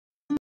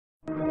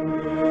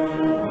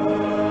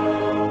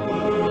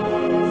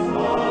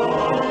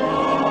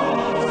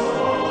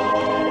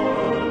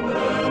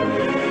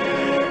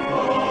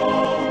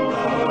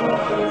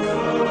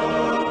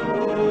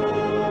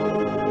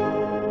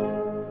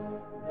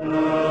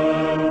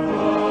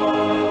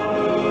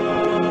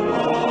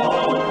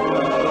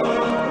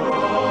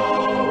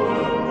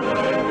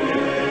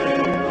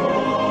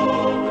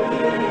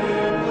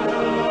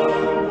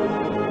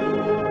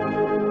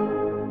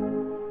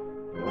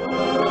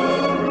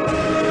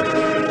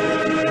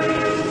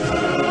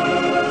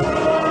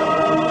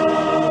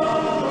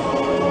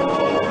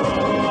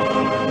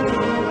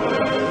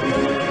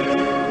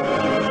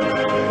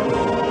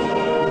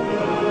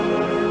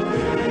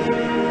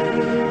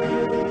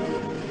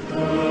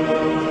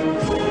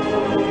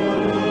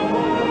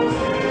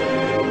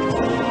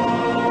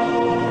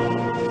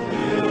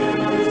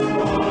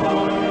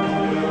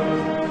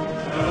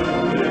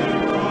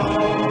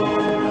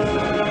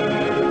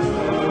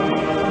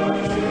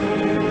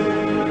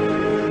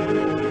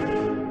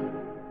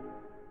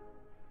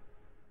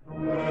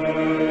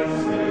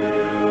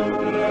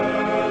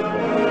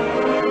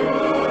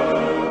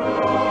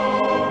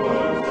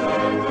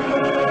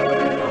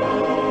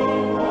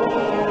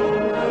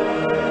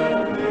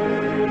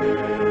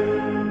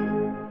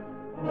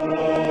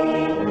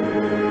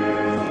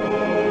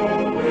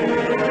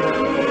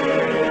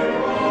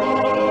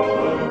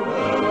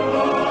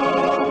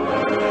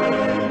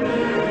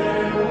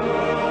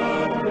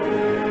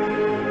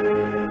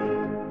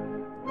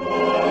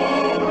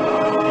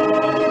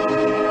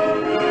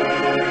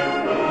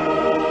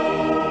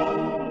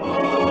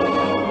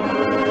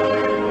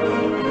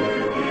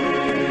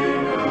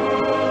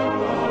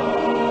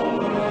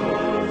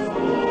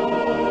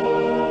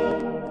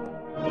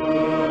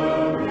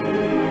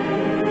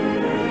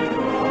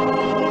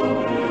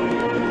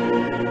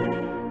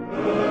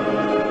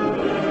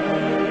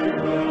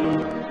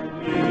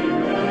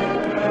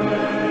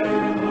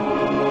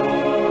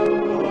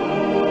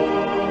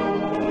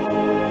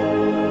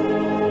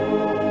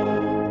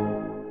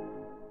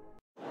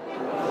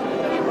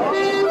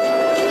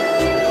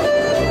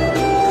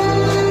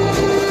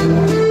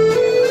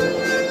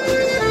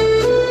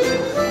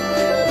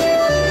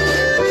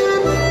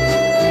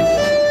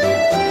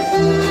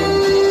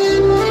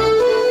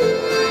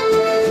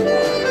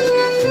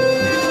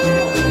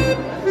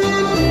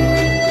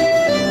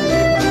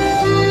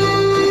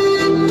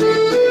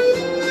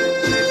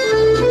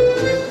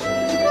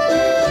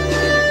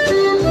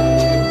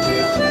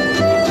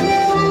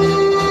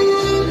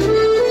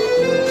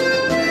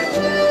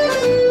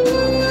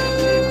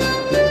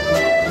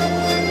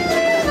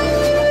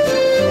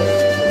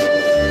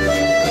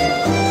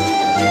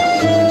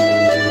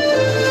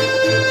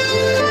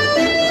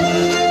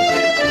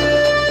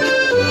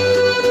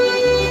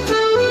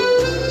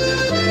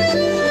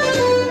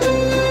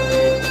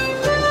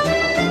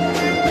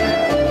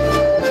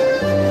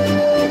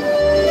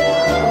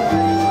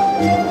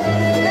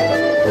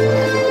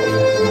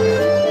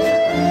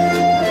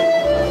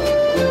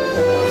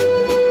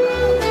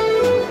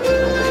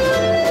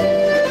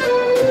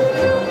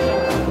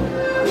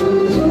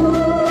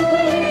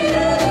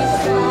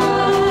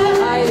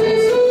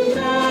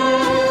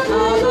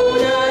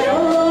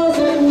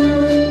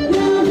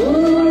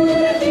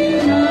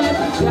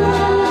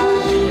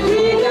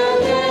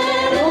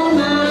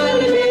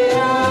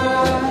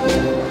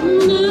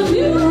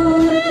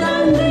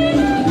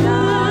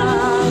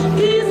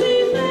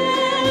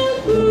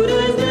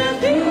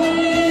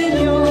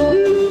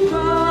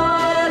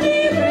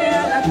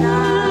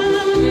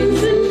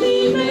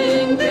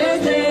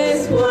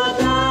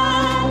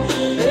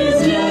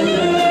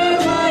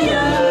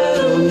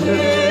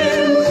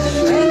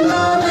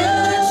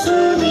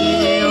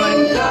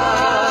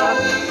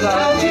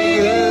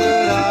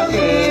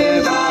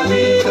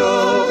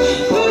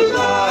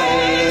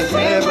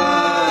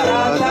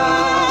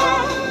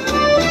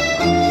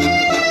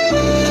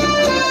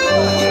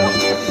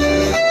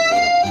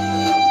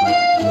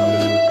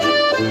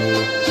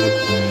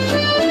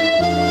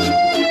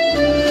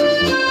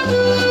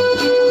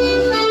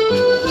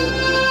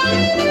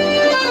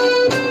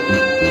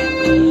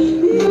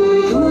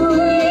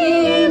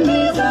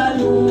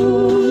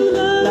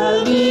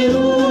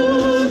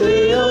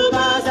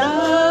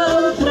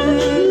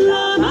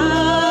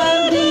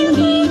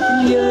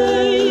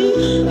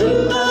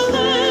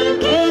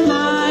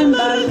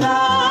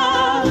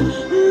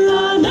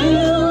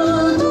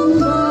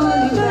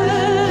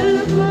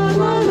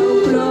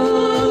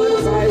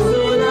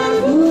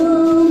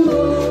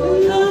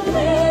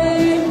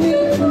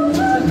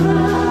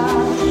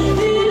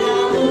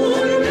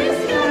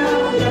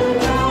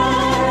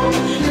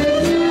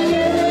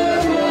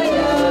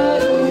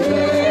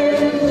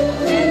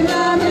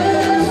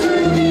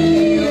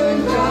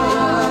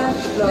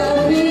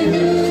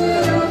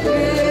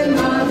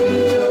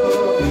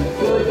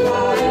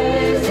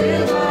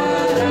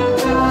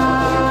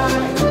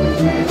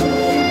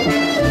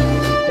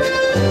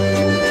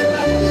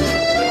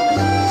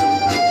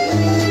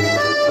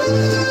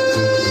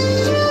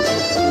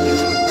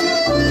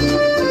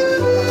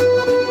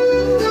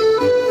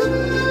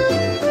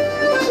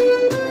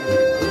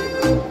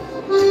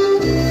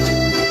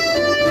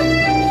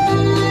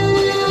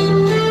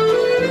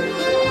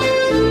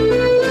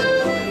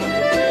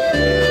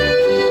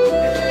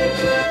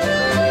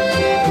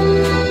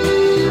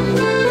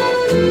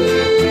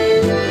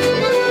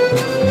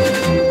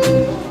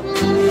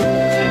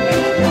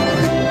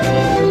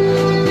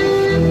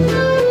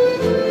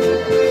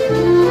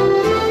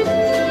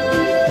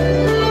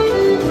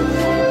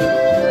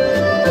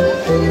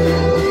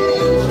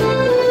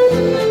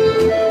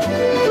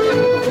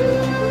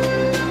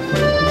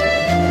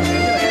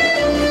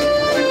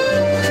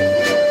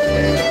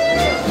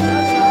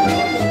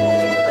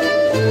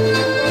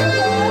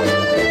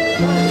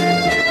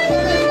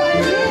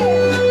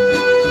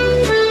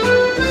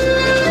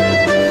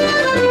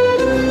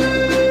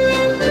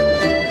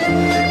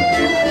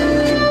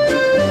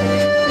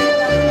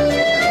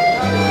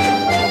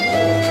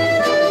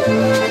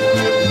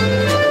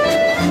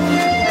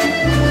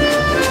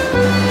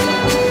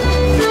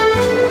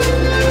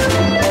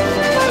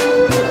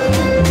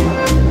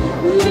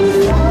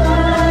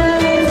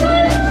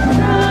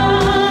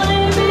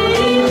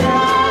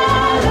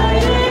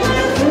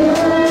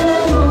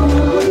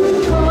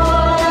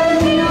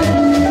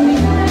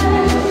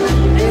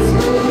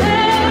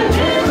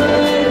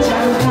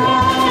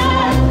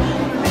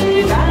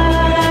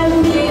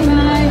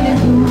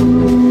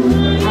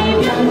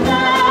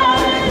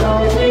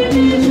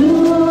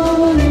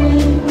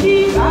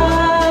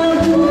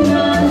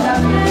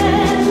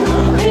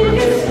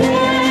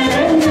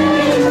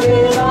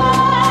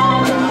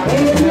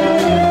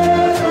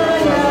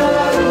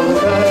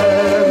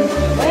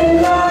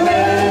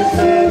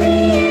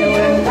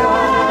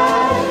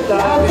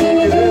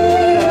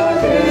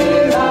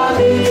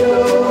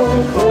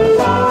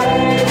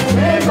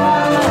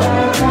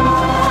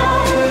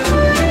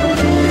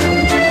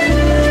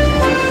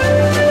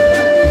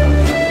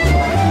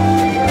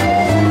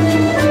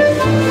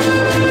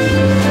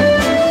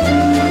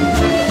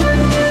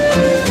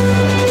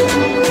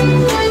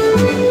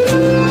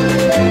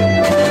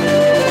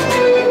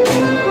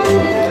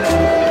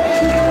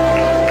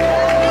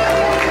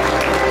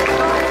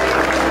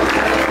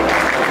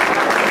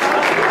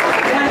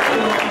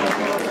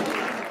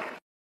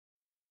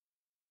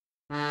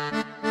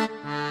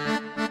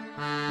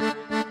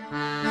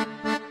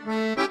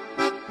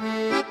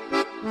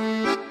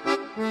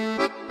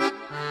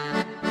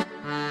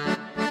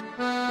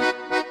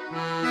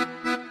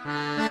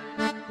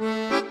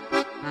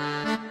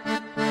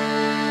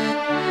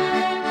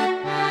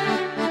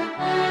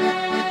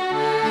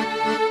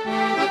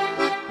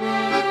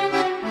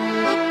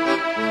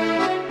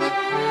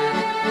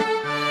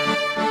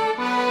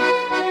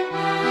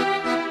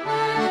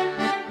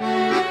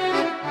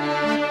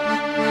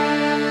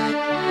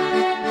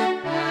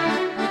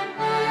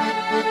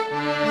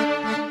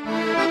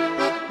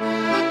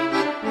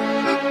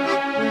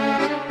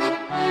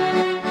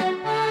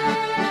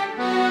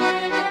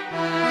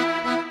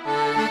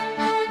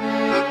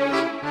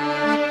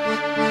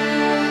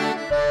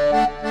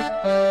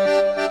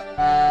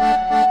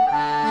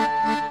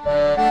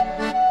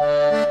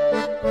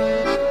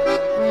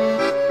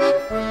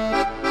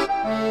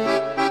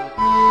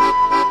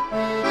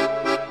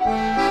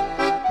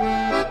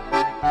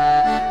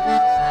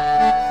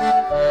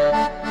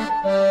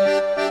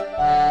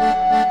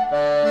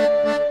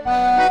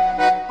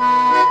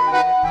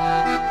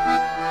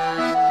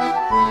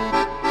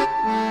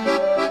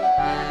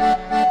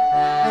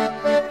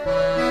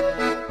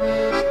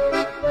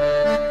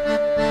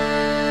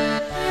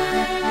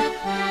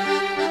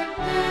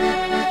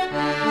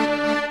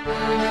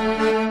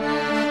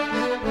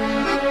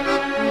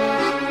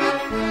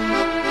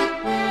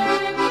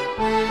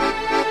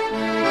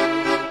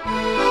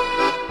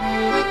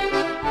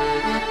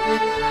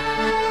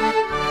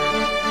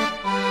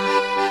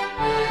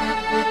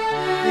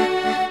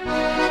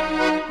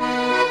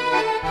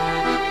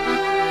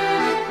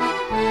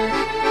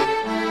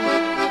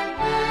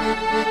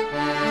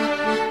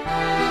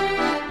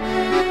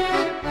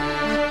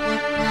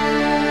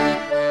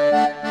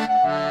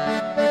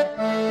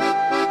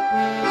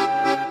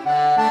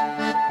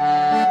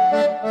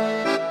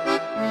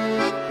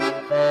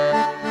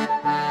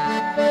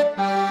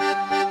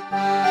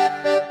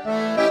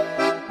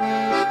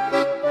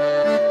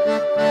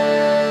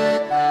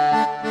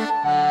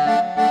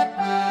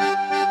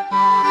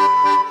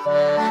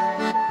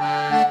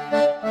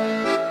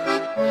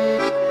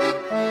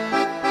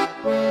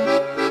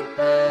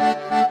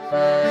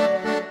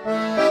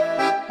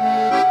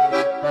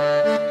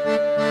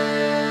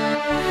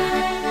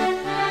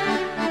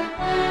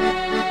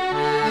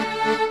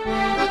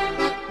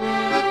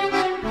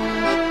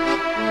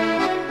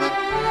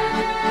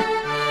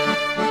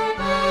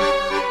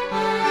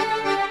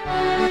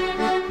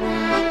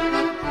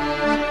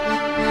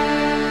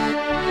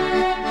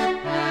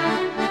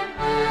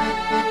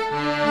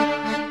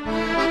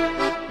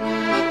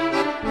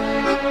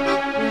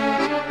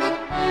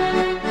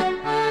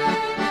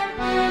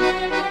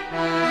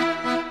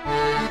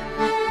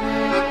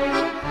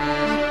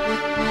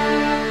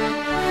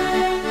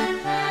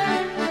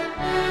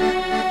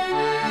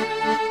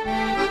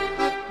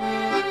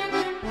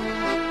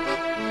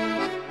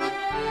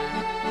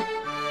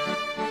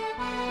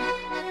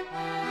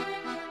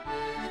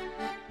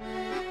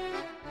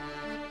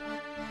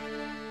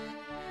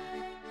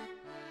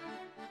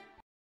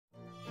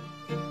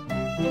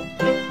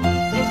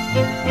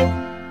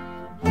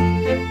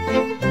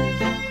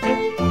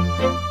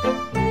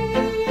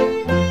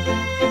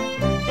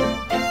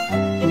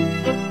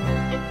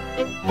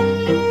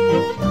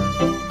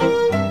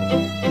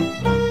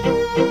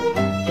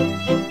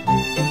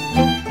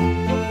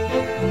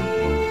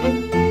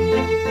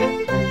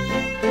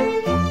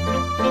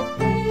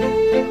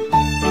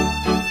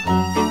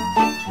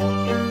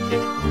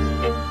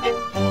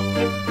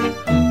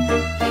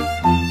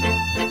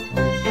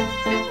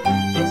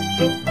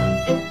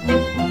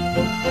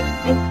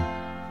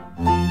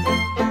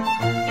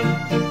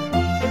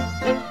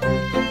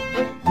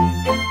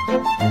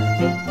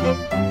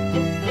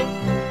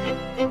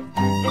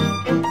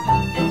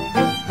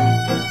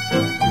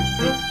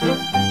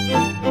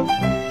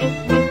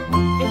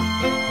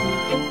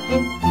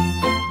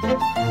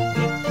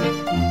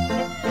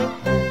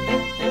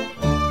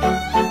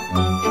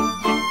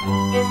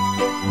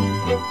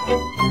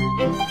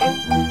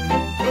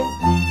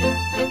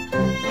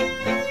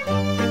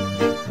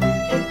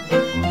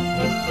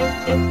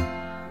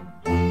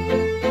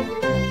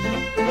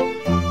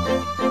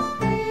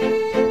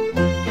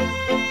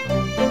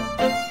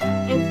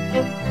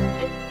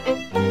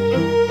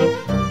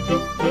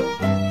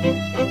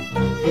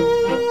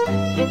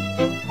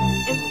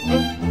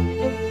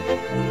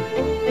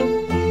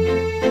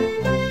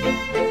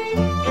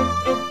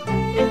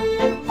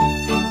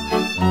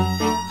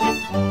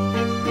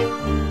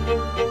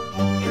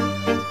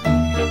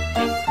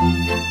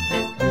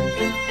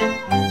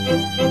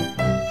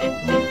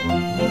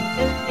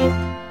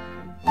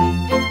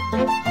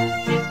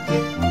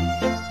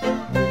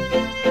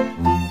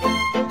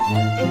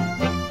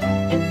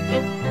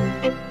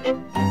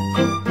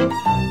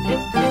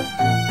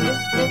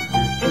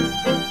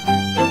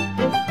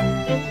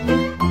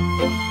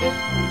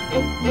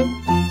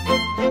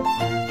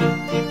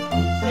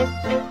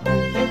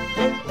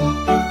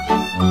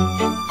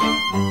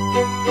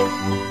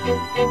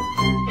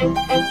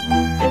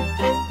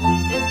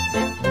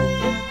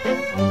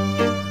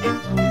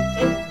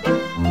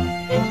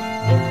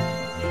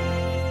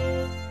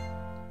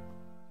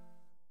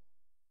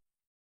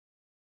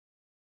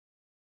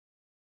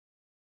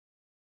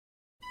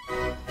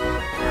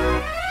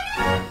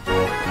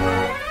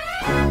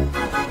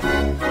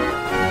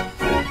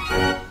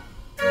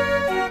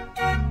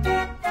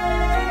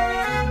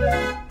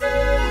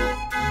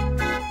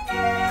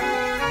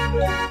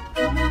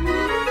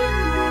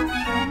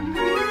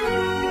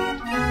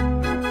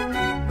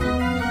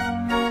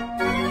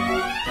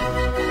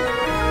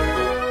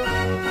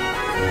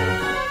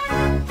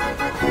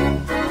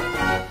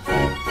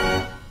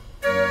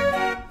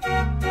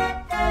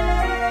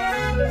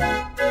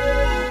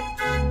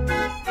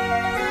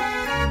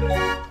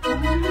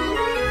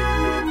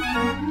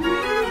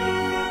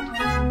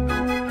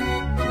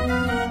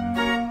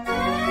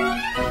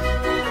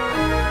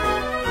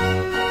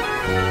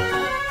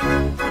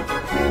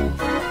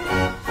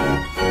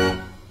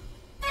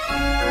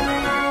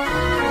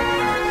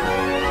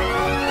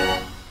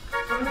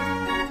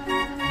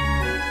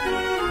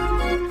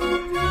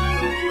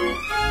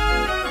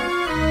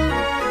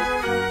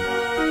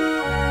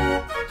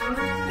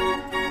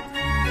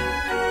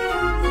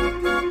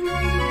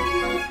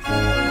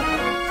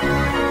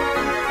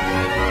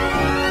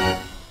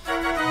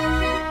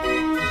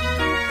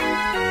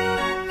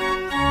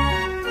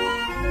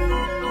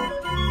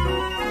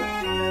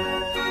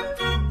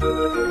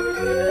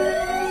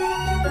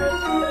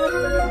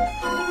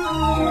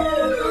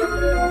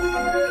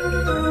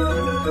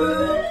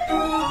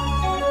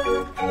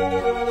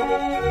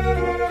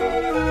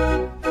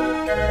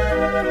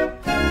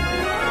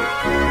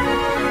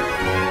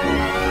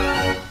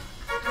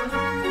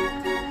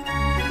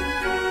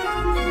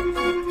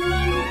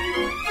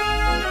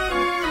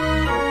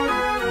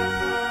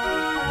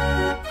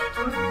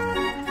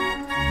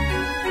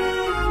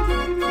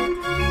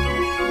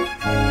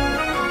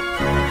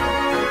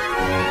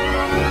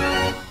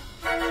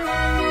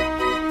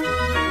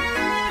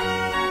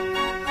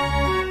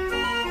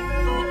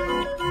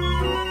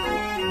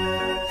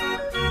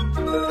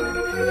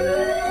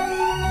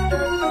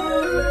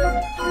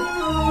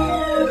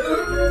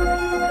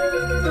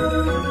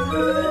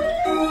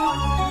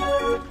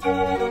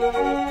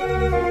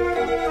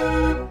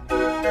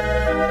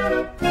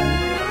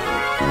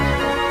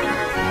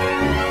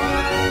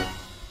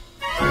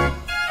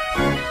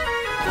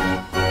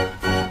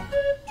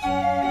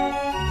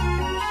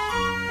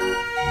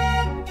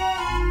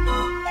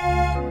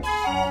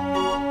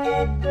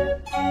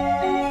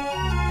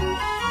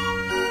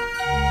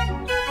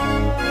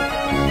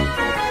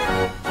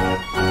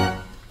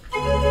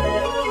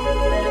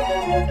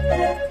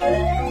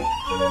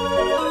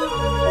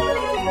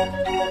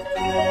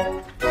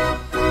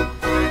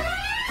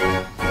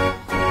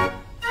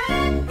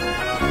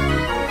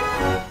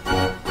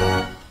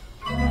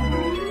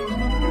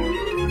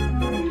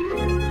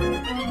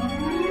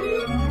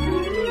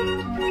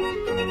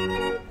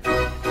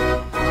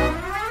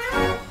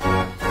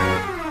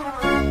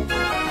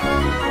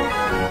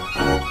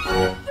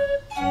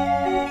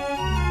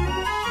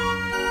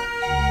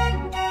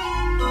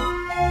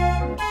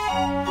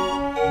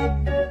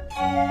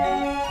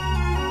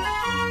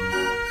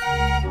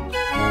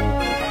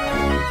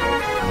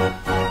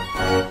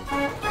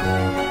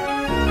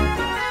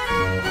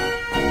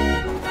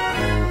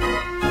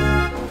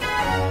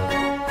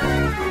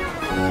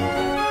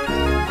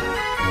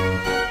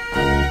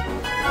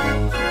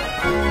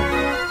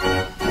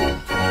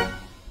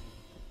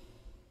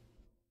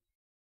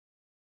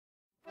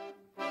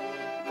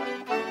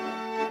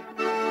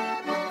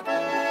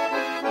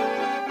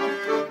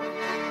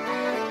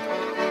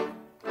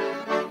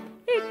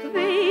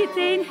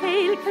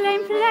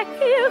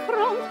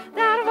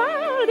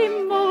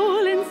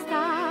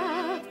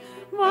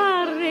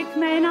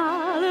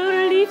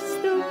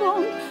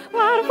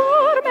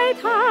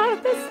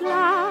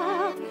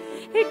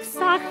Ik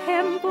zag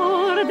hem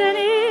voor de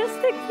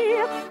eerste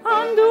keer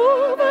aan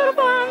de oever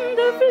van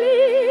de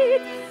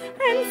Vliet.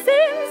 En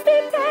sinds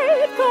die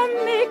tijd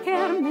kom ik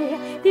er meer,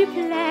 die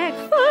plek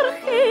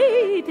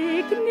vergeet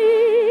ik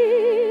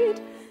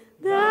niet.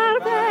 Daar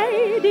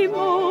bij die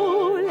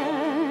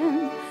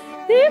molen,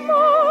 die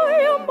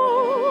mooie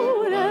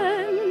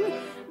molen,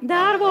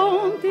 daar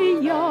woont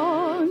die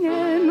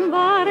jongen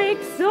waar ik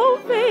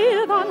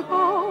zoveel van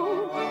hou.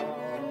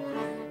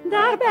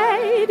 Daar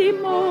bij die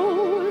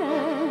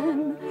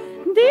molen,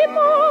 die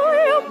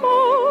mooie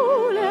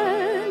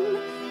molen,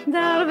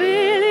 daar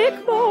wil ik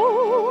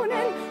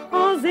wonen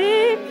als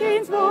ik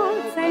eens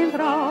word zijn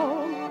vrouw.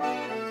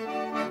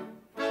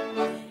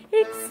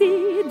 Ik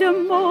zie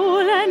de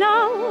molen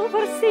al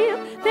versierd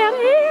ter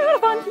eer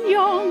van het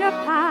jonge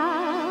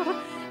paar.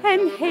 En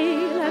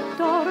heel het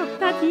dorp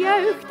dat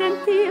juicht en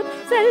tiert,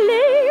 ze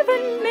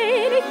leven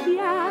menig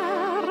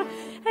jaar.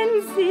 En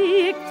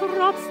zie ik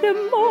trots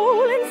de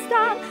molen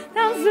staan,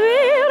 dan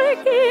zweer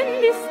ik in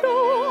die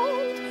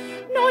stond.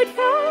 Nooit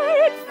ga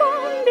ik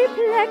van die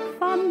plek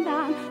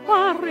vandaan,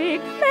 waar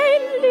ik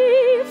mijn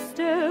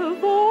liefste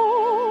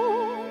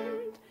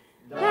woont.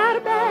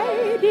 Daar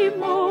bij die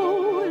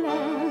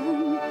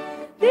molen,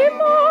 die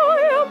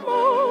mooie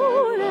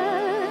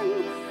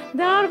molen,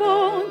 daar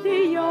woont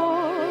die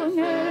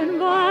jongen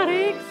waar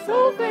ik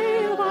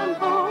zoveel van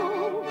hou.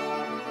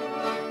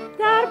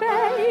 Daar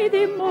bij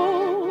die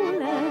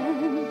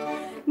molen,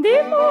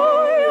 die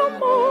mooie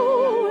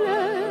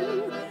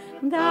molen,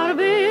 daar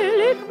wil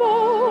ik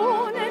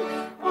wonen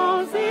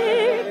als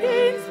ik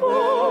eens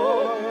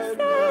word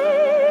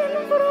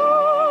zijn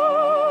vrouw.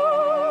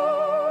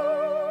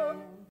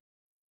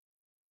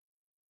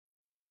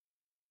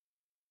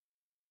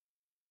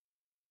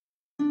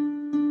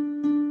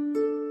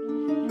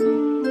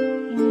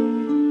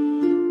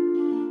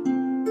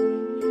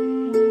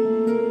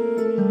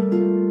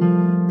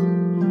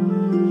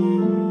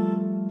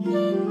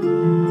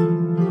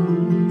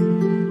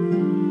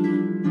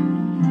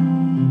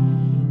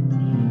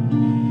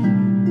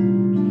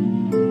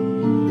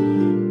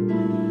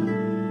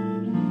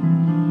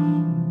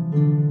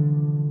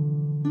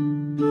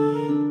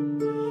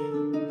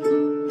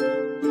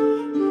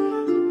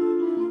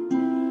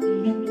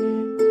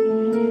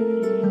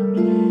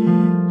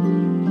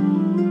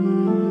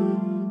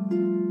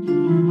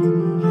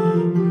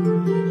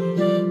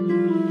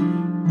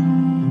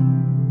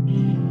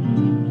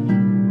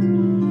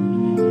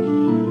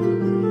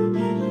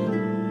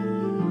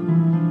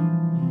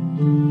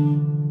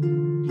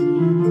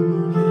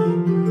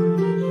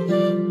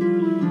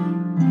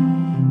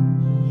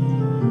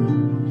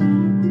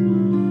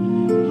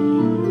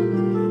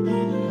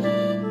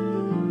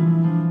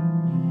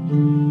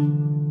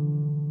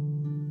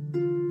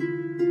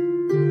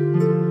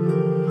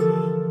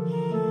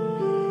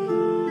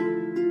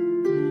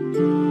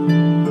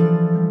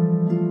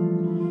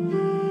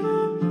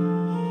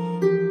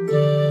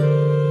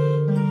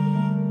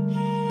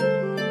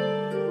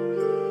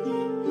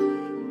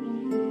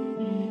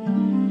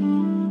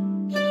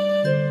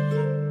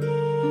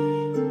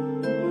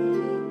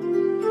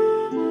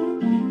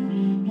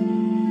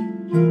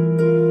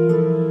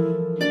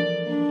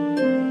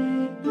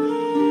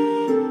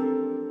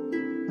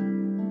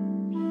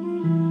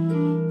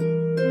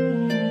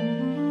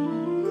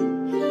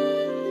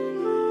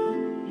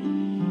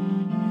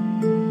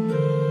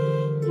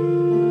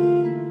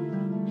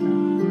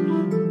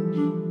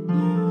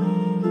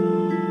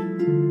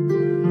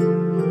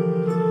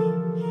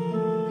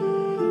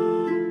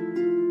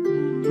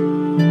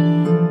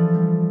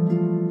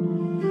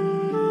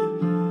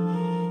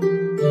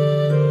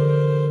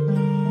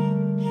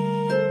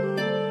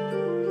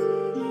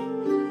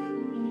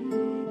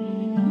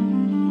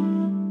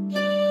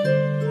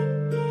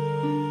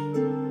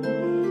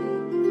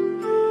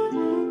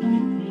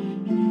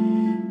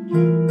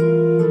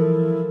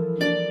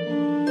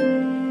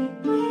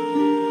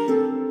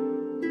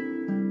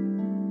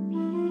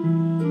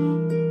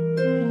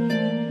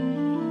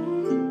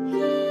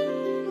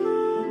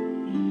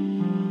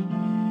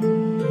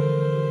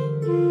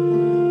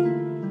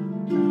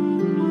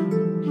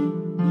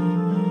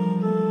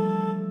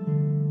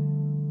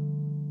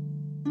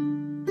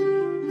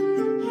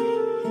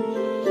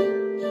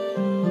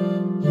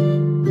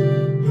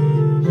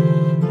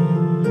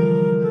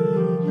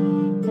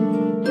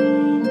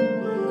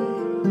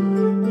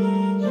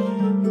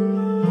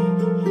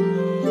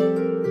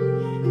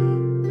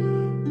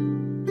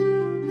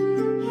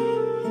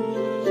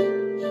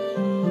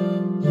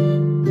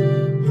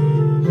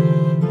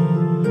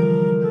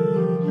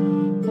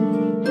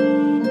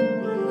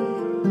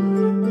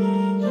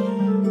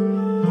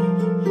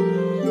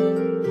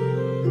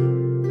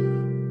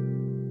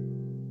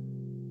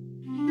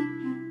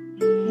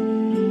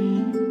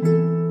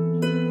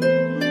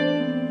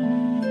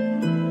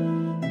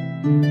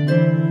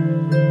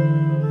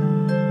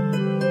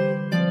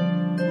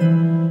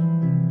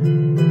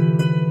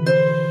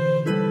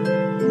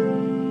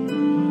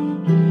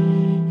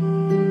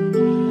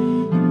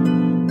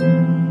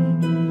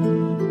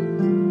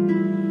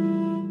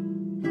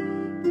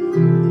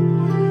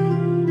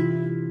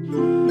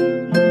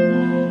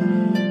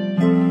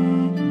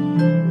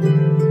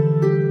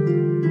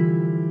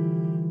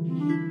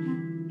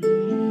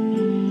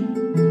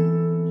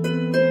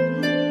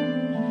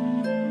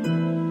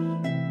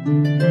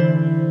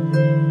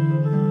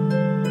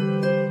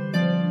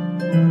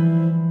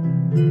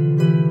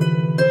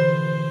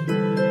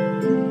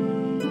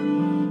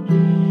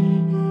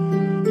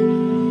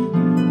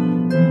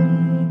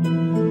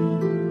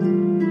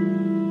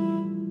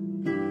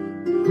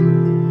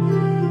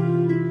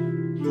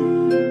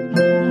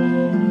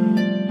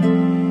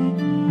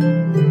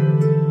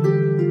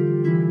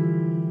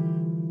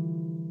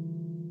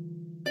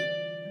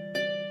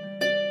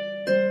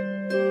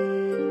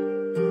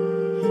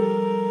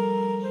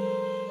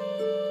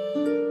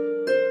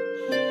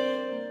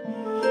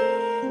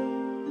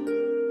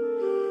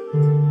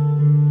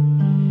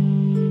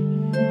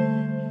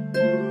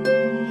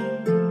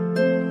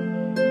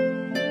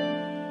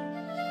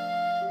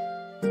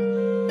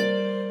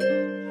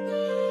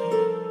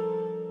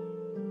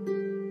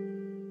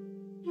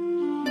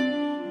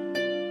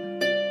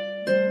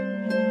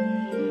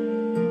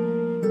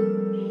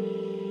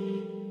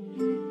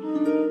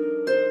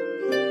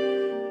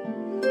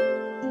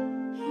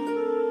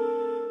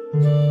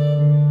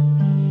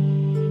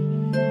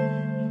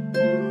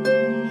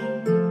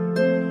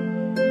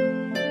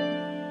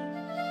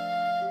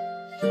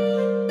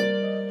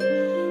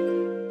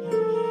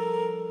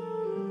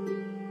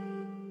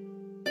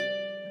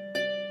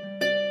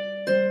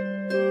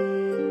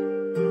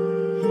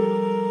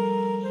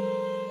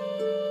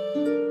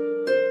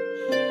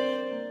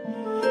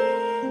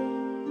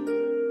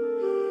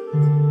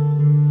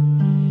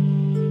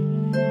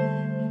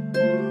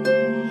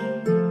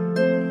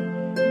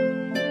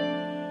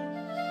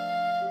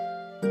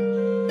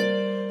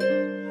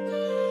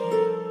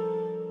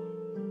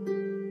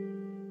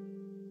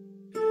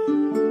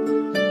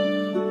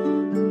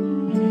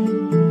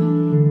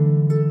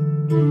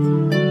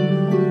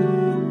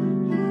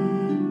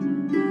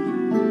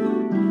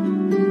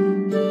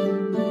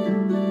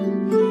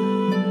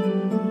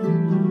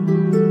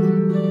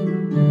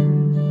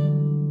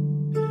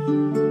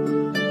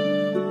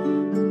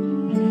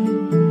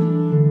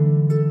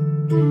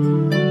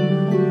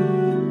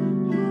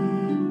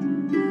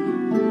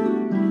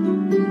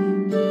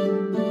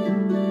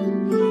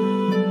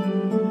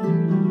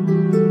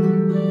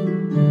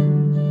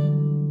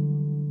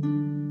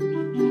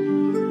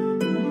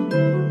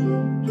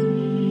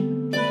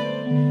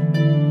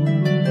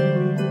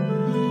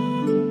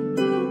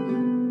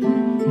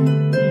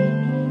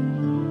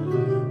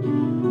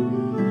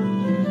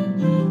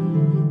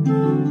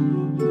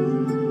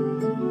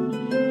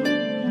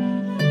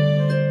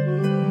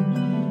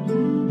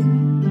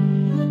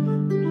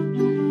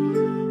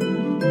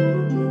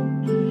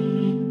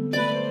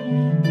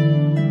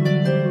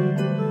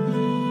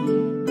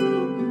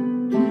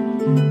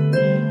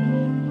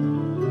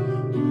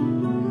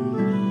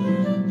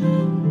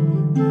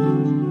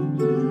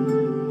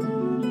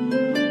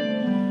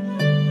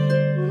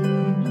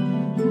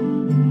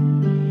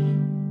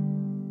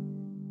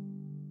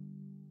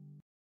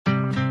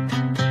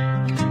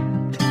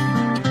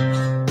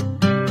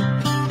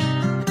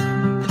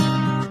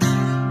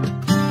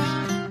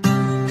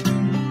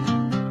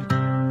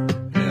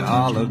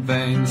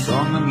 allebei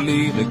zongen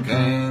lieden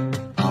keen.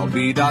 Al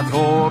wie dat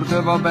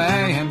hoorde wat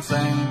bij hem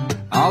zijn,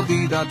 al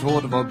wie dat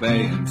hoorde wat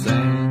bij hem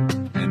zijn.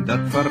 En dat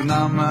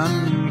vernam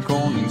een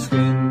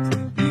koningskind,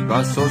 die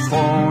was zo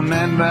schoon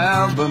en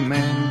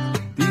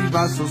welbemind, die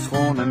was zo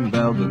schoon en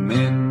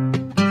welbemind.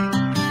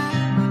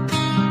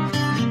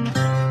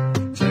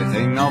 Zij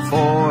ging al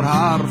voor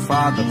haar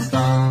vader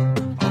staan,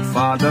 al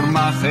vader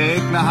mag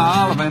ik naar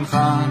Halwijn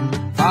gaan,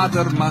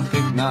 vader mag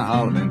ik naar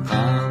Halwijn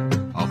gaan.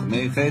 Och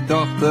nee, gij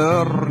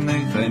dochter,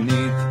 nee, gij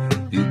niet,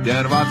 die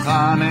der wat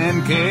gaan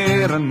en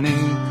keren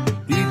niet,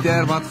 die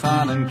der wat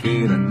gaan en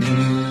keren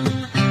niet.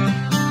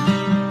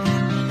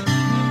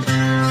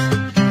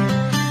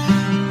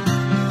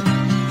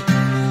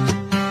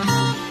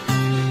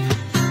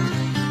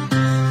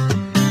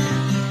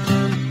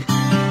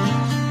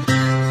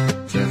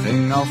 Ze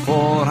ging al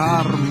voor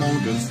haar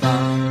moeder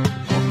staan,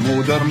 och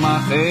moeder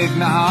mag ik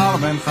naar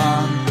Halwijn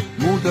gaan,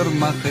 moeder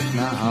mag ik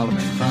naar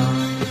Halwijn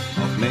gaan.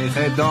 Och nee,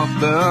 gij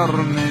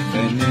dochter, nee,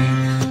 gij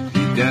niet,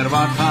 die der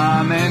wat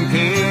gaan en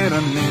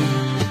keren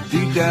niet,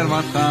 die der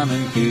wat gaan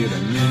en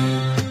keren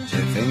niet.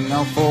 Zij ging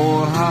al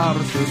voor haar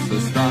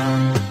zuster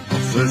staan,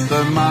 och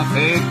zuster mag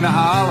ik naar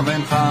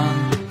Halwijn gaan,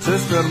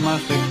 zuster mag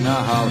ik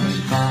naar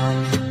Halwijn gaan.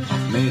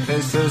 Och nee,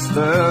 gij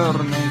zuster,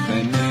 nee,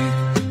 gij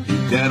niet,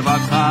 die der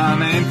wat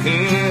gaan en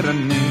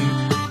keren niet,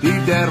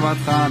 die der wat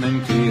gaan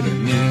en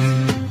keren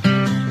niet.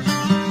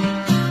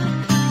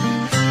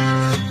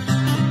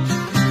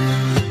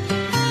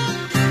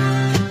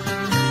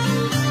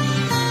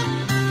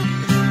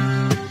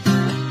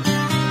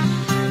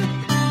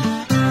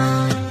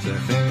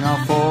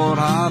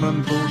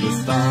 Broeder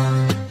staan,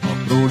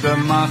 oh broeder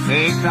mag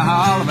ik naar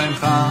Halwijn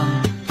gaan,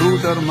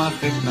 broeder mag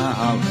ik naar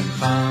Halwijn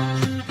gaan.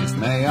 Is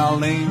mij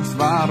alleen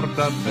zwaar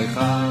dat gij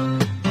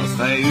gaat, als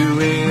gij uw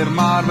eer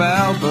maar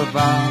wel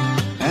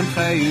bewaart, en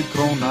gij uw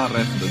kroon naar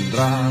rechten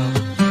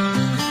draagt.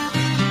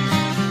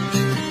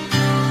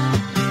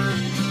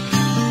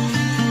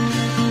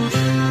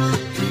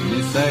 Toen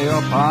is zij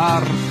op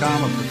haar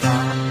kamer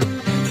gegaan,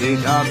 en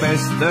deed haar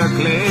beste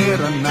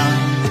kleren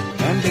aan,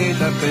 en deed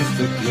haar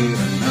beste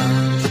kleren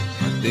aan.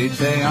 Deed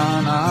zij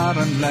aan haar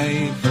een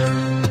lijven,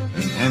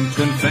 een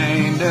hemdje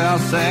fijn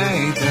als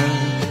zijde,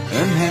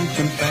 een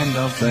hemdje fijn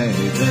als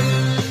zijde.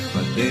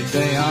 Wat deed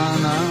zij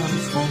aan haar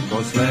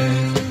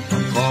schoonkooslijf,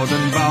 van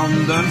gouden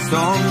banden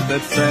stond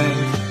het zij,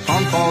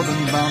 van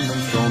gouden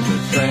banden stond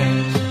het zij.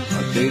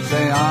 Wat deed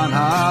zij aan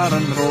haar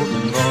een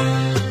rode rok,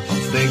 van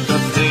steek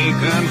tot steek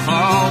een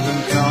gouden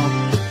knop,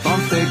 van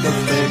steek tot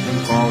steek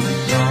een gouden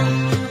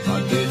knop.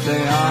 Wat deed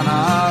zij aan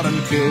haar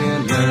een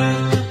kele,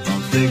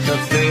 van steek tot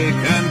steek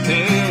een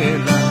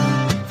kele,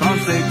 van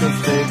steek tot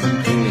steek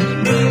een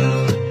kele.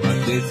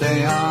 Wat deed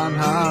zij aan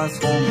haar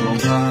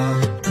schoonblond haar,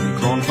 een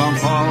kroon van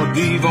goud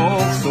die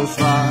woog zo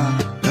zwaar,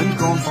 een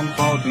kroon van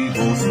goud die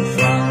woog zo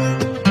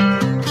zwaar.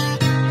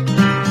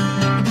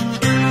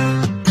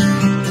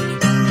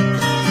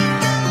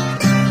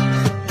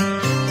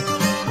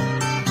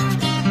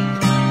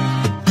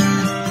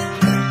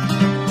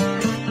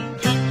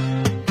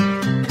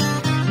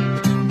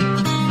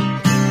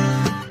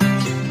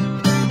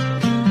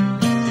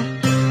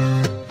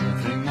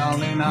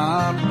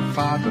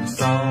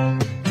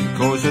 Die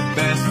koos het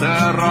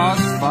beste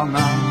ros van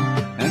naam,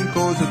 en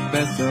koos het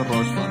beste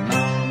ros van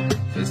naam.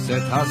 Ze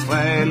zet haar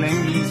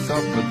schrijlinglies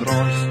op het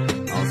ros,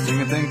 als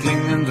zingend en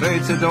klingend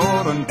reed ze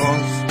door een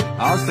bos,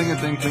 als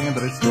zingend en klingend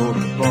reed ze door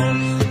het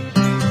bos.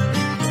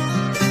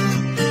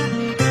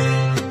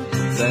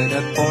 Toen zij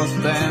de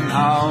post en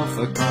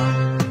halve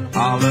kwam,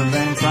 alle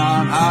wens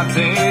aan haar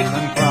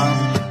tegenkwam,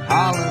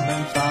 alle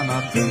wens aan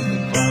haar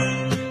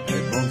tegenkwam.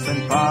 Hij vond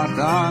zijn paard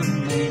aan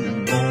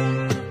een boom.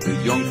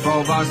 De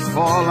jonkvrouw was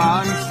vol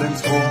angst en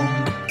schoon,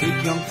 de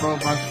jonkvrouw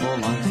was vol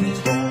angst en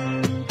schoon.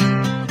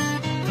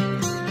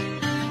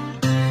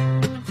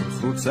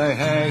 Vergroet zei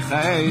hij,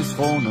 gij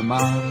schone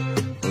maag,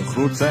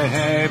 vergroet zei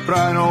hij,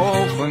 bruin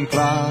ogen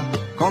klaar,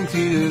 komt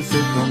hier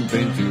zitten,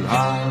 bindt uw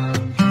haar.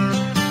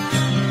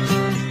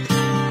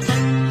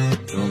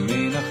 Zo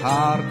menig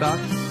haar dat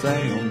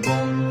zij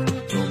ontbond,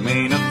 zo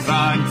menig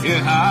traantje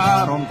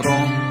haar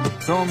ontrond,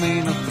 zo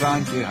menig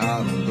traantje haar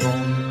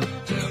ontrond.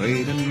 Ze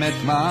reden met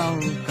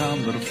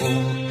malkander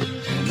voort,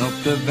 en op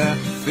de weg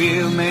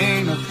viel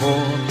menig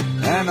voor,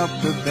 en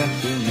op de weg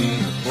viel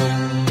menig voor.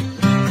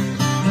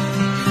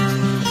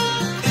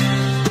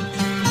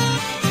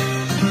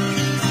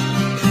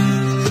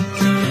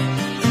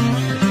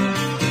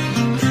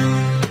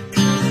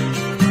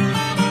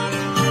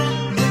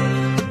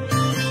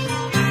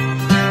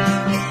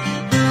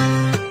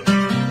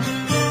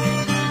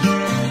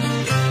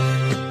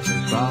 Ze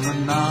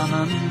kwamen aan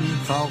een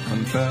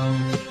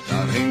valkenveld,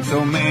 daar hing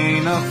zo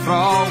menig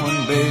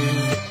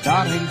vrouwenbeeld,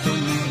 daar hing zo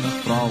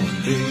menig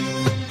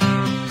vrouwenbeeld.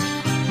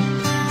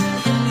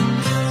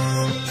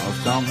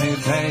 Dan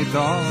heeft hij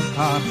tot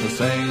haar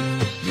gezegd,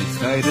 mits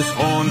gij de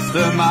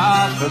schoonste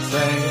maagd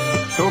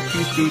zijt, zo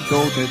kiest die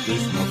dood, het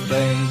is nog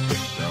tijd.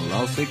 Wel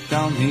als ik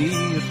dan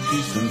hier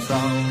kiezen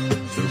zou,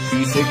 zo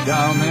kies ik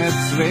dan het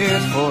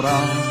zweert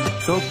vooral,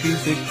 zo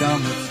kies ik dan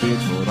het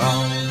zweert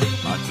vooral.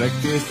 Maar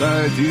trekt eerst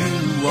uit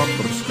uw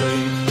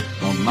opperskleed.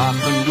 Van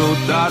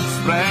maagdenbloed dat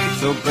spreidt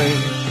zo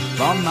breed,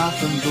 van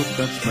maagdenbloed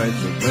dat spreidt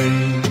zo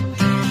breed.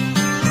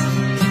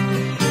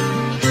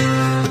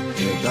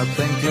 Eer dat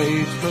zijn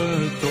kleed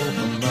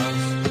getogen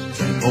was,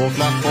 zijn hoofd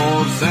lag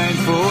voor zijn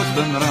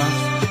voeten ras,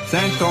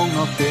 zijn tong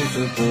op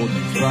deze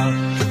bodem sprak.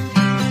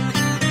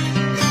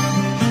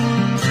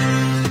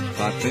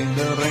 Gaat in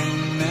de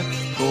ring met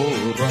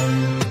koren,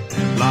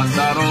 en blaast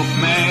daar op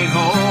mijn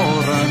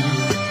oren,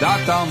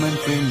 dat al mijn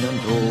vrienden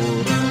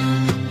horen.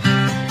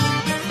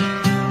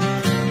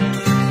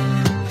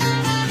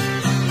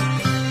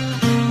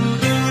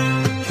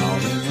 Al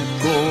in het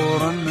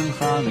koren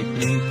ga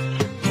ik niet,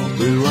 op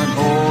uw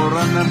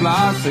oren en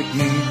blaas ik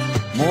niet,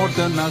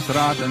 moordenaars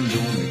raden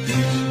doe ik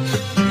niet.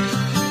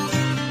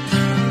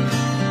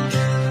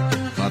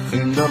 Gaat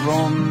ginder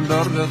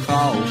onder de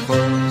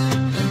galgen,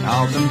 en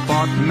haalt een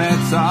pot met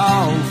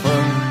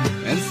zalven,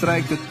 en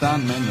strijkt het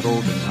aan mijn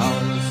rode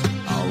hals.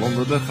 Al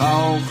onder de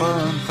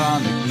galgen ga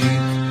ik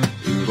niet,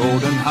 uw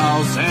rode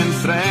hals en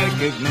strijk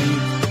ik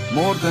niet,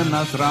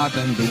 moordenaars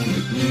raden doe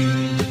ik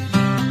niet.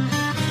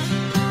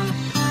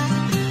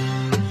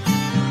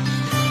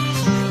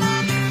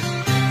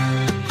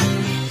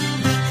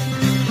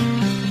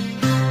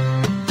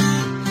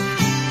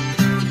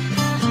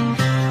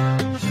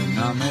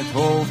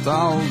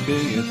 Al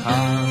bij het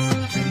haar,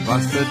 en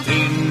was het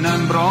in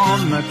een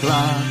bronnen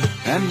klaar,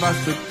 en was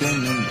het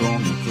in een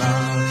bronnen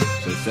klaar.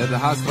 Ze zette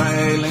haar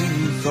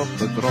streilings op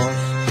het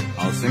ros,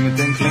 als zingend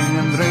en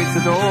klingend reed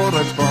ze door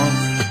het bos,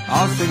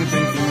 als zingend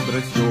en klingend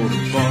reed ze door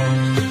het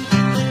bos.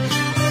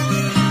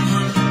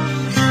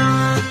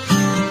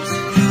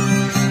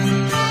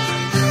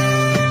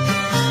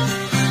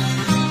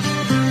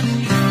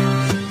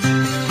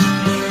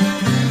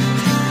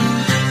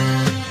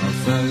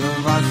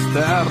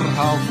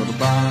 Derhalve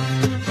baan,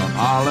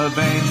 van alle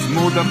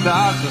beens moeder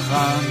daar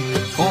gegaan,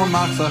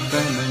 schoonmaak zag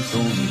geen mijn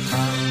zoon niet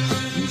gaan.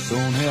 Die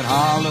zoon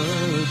herhalen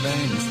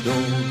been is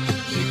dood,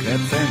 ik heb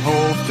zijn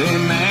hoofd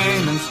in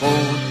mijn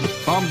schoot,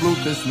 van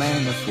bloed is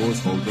mijn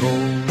voorschoot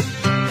rood.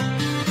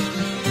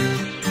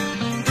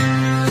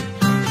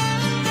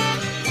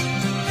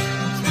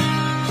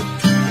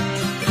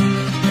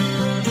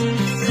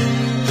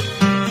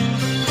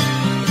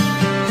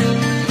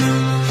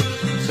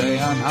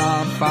 Zij aan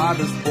haar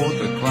vaders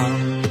poten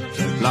kwam,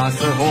 zij blaast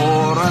de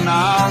horen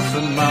als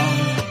een man,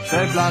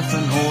 zij blaast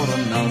zijn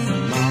horen als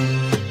een man.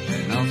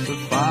 En als de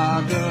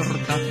vader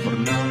dat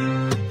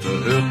vernam,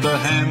 verhulde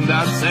hem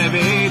dat zij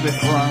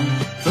wederkwam,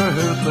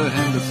 verhulde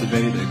hem dat zij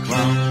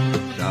wederkwam.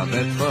 Daar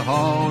werd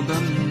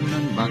gehouden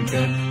een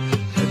banket,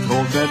 het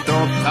hoofd werd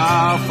op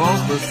tafel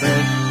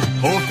gezet,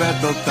 hoofd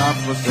werd op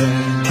tafel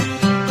gezet.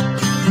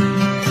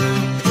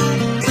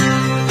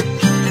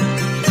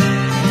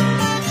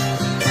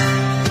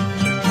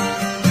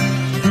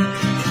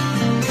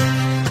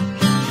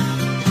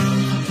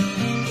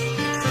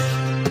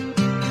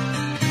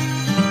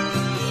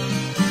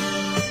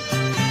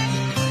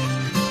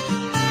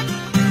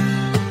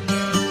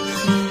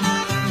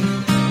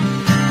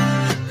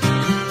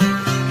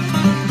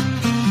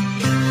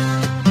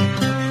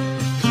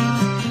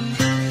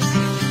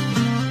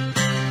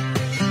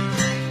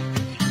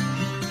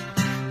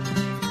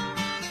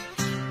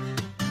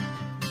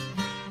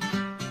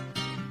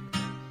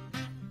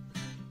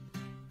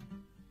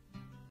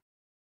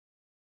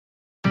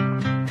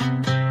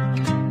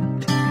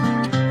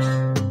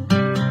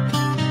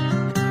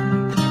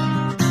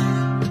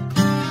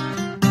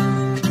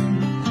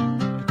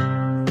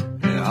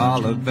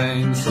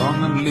 Allebei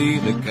zongen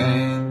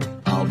liedekijn,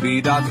 al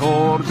wie dat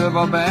hoorde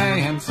wou bij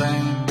hem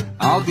zijn,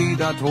 al wie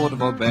dat hoorde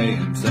wou bij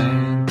hem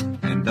zijn.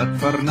 En dat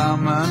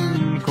vernam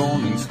een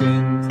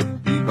koningskind,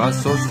 die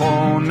was zo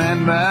schoon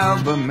en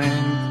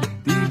welbemind,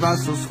 die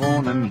was zo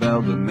schoon en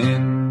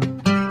welbemind.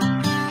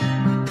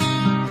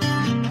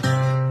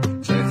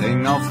 Zij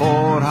ging al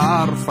voor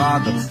haar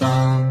vader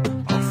staan,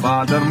 al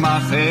vader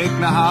mag ik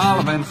naar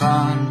Halwijn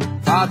gaan,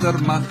 vader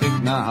mag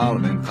ik naar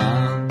Halwijn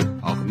gaan.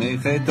 Ach nee,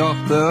 gij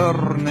dochter,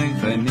 nee,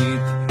 gij niet,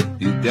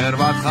 die der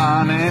wat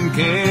gaan en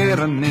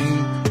keren niet,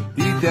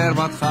 die der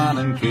wat gaan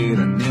en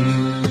keren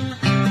niet.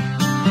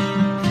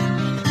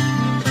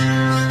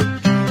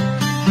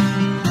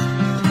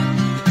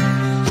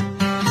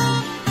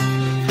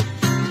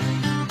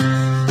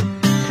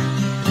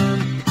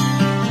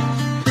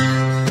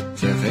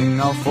 Ze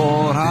ging al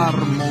voor haar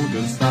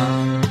moeder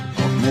staan,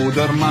 ach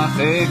moeder, mag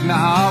ik naar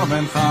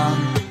Halwijn gaan,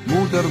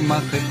 moeder,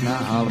 mag ik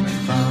naar Halwijn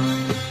gaan.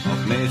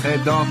 Nee,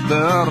 gij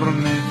dochter,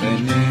 nee, gij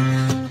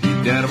niet,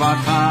 die der wat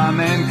gaan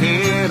en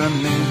keren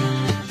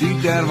niet, die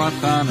der wat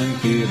gaan en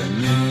keren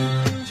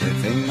niet. Zij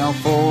ging al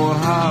voor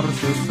haar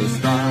zuster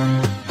staan,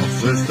 of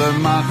zuster,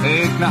 mag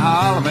ik naar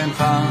Halwijn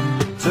gaan,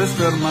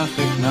 zuster, mag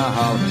ik naar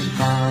Halwijn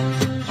gaan.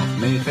 Of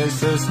nee, gij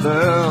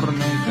zuster,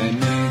 nee, gij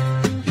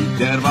niet, die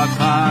der wat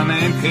gaan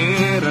en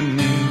keren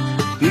niet,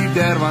 die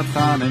der wat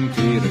gaan en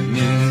keren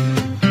niet.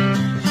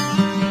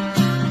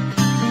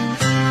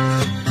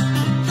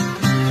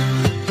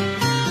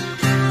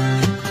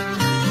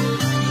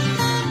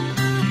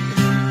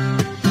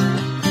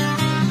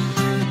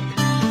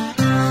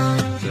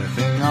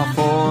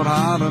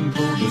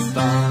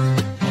 staan.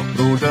 Oh,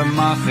 broeder,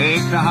 mag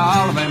ik naar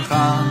Haarlem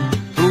gaan?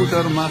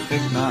 Broeder, mag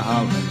ik naar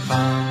Haarlem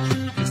gaan?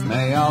 Is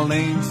mij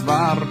alleen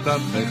zwaar dat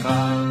gij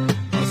gaat.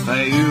 Als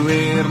gij uw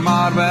eer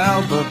maar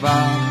wel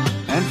bewaart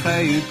en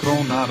gij uw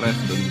kroon naar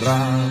rechten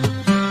draagt.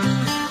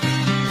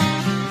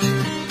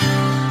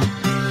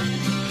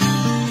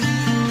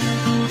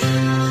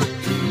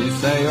 Toen is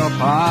zij op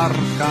haar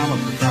kamer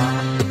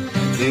gegaan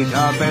en deed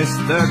haar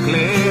beste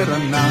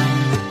kleren aan.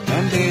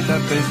 En deed haar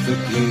beste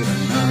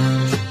kleren aan.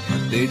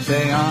 Wat deed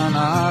zij aan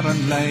haar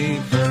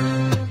lijve?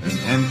 Een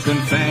hemdje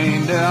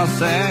fijn als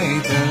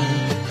zijde.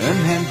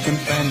 Een hemdje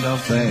fijn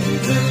als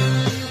zijde.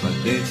 Wat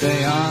deed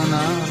zij aan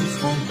haar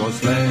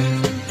schoonkoslijn?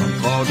 Van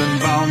gouden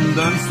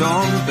banden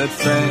stond het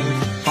fijn.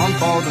 Van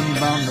gouden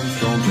banden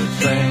stond het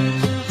fijn.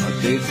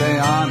 Wat deed zij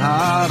aan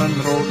haar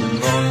een rode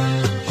rok?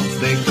 Van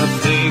steek tot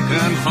steek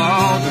een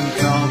gouden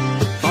knop.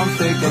 Van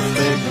steek tot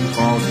steek een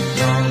gouden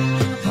knop.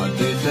 Wat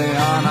deed zij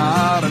aan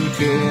haar een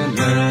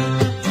kelen?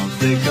 Van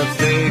steek tot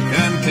steek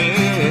een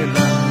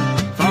kelen.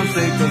 Van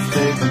steek tot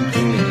steek een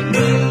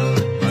kelen.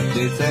 Wat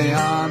deed zij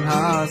aan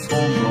haar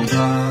schoonblond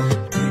haar?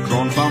 Een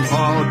kroon van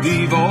goud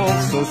die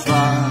woog zo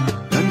zwaar.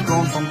 Een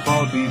kroon van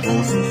goud die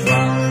woog zo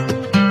zwaar.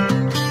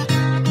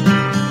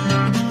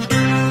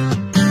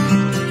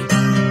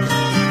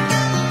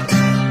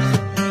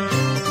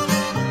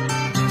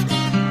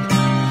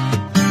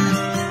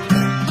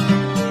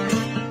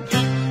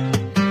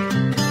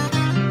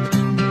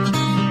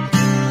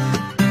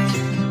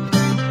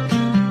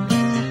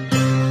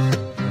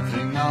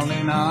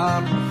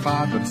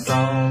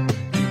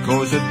 En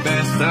koos het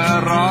beste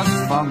ros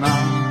van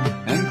naam.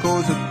 En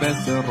koos het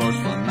beste ros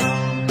van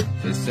naam.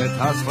 Ze zet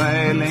haar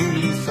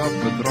schrijlings op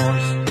het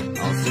ros.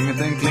 Als zingend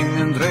en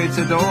klingend reed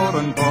ze door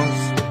een bos.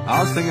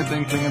 Als zingend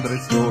en klingend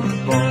reed ze door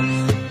het bos.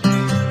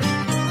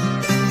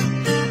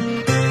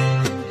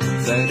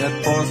 Toen zij de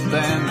post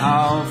en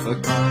halve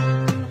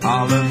kwam.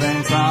 Alle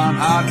wens aan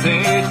haar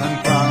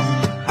tegenkwam.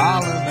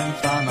 Alle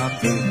wens aan haar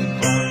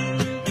tegenkwam.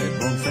 Hij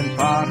vond zijn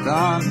paard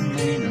aan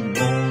een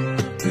boom.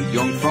 De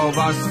jonkvrouw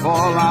was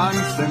vol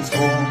angst en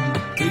schoon.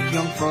 De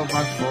jonkvrouw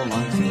was vol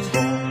angst en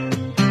schoon.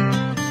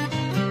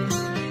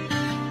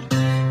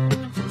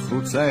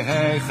 Vergroet zei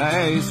hij,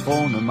 gij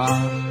schone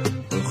maag.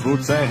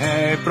 Vergroet zei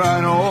hij,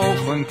 bruin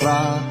ogen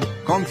klaar.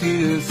 Komt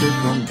hier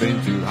zitten,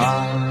 bindt uw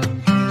haar.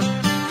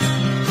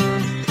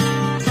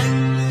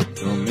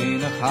 Zo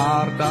menig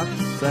haar dat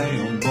zij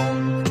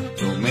ontbond.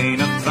 Zo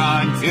menig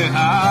traantje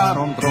haar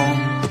ontdrong.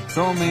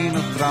 Zo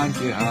menig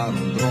traantje haar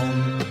ontdrong.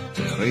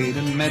 Ze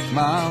reden met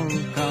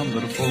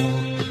malkander voor.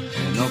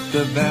 En op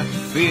de weg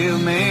viel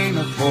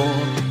menig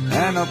voor.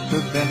 En op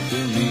de weg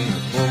viel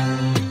menig voor.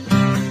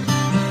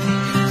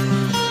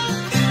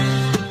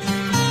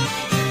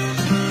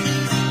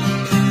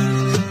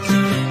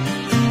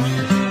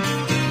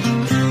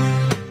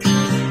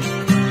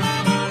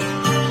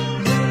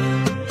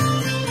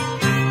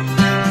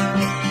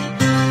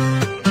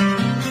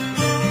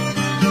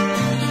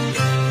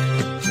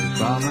 Ze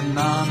kwamen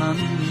aan een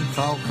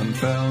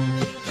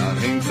valkenveld. Daar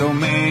hing zo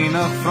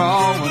menig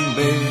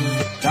vrouwenbeeld.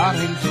 Daar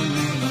hing zo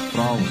menig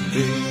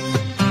vrouwenbeeld.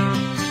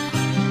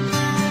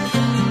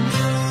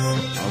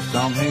 Als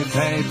dan heeft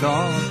hij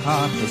tot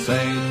haar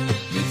gezegd.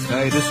 Niet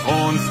gij de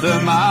schoonste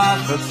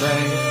maagd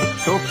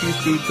gezegd. Zo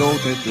kiest die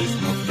dood, het is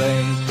nog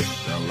tijd.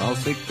 Wel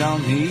als ik dan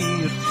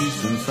hier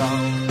kiezen zou.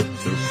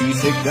 Zo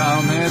kies ik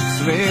dan het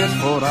zweert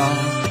vooral.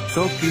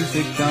 Zo kies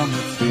ik dan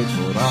het zweert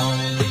vooral.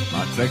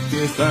 Maar trek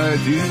eerst uit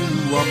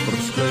uw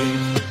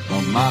opperskleed.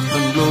 Van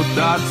maagdenbloed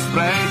dat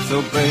spreidt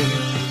zo breed.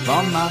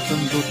 Van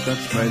maagdenbloed dat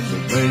spreidt zo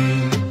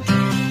breed.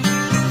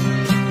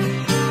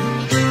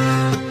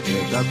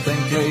 Eer dat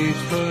zijn kleed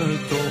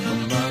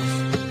getogen was.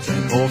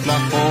 Zijn hoofd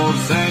lag voor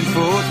zijn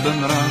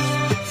voeten ras.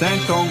 Zijn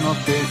tong op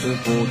deze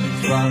bodem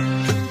zwart.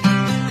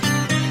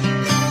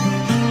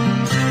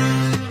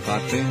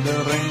 Gaat in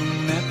de ring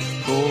met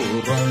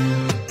koren.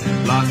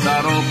 En blaast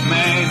daar op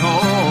mijn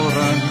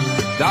horen.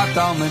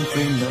 Dat al mijn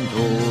vrienden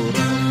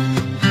horen.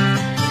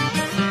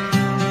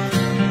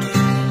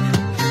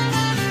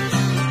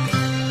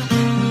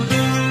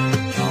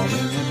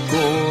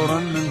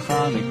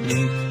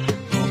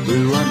 Op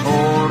uw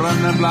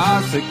oren en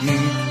blaas ik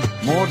niet,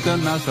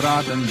 moordenaars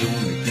raden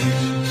doe ik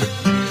niet.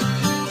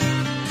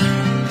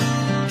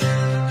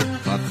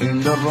 Gaat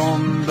in de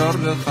ronde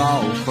de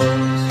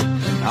galgen,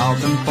 en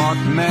haalt een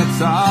pot met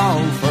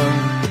zalven,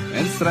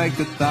 en strijkt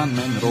het aan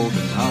mijn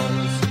rode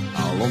hals.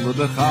 Al onder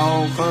de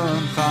galgen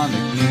ga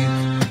ik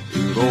niet,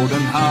 uw rode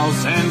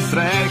hals en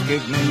strijk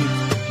ik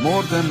niet,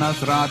 moordenaars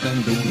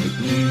raden doe ik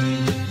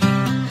niet.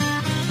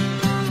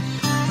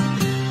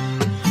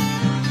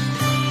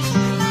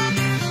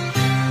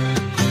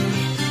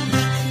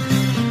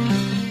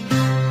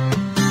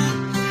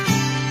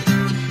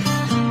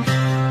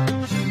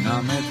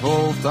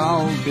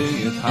 Al bij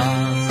het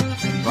haar,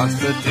 en was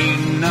het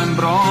in een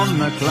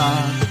bronnen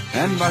klaar,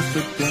 en was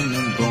het in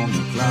een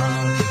bronnen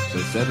klaar.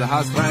 Ze zette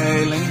haar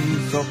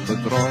schrijlings op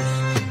het ros,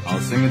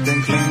 als zingend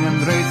en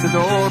klingend reed ze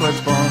door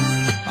het bos,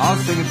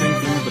 als zingend en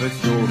klingend reed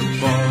ze door het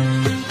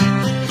bos.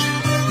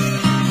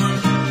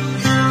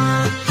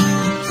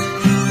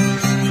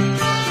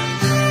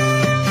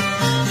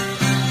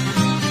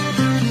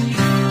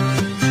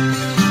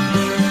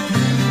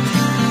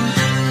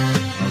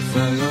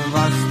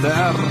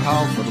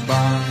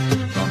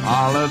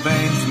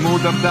 weens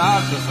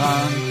moederdag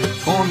gegaan.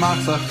 Schoonmaak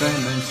zag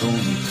geen mijn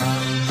zoon niet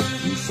gaan.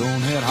 Uw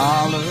zoon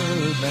herhalen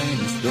bij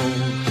is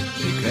dood.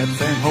 Ik heb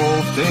zijn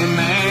hoofd in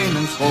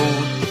mijn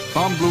schoot.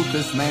 Van bloed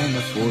is mijn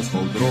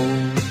voorschoot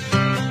rood.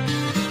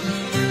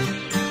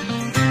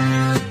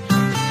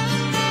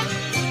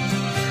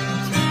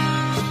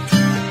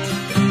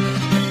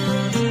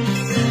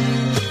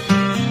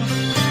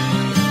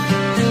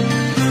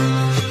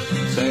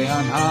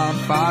 Haar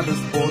vaders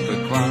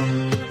poten kwam.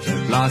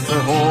 Zij blaast ze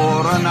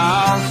horen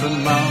als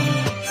een man.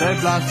 Zij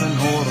blaast ze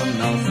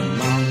horen als een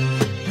man.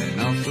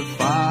 En als de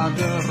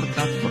vader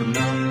dat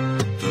vernam,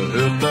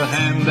 verheugde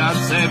hem dat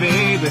zij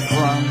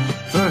wederkwam.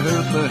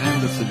 Verheugde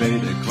hem dat zij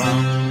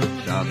wederkwam.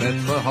 Daar werd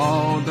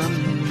gehouden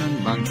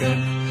een banket.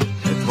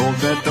 Het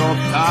hoofd werd op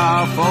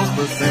tafel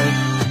gezet.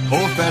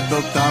 Hoofd werd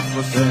op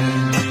tafel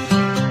gezet.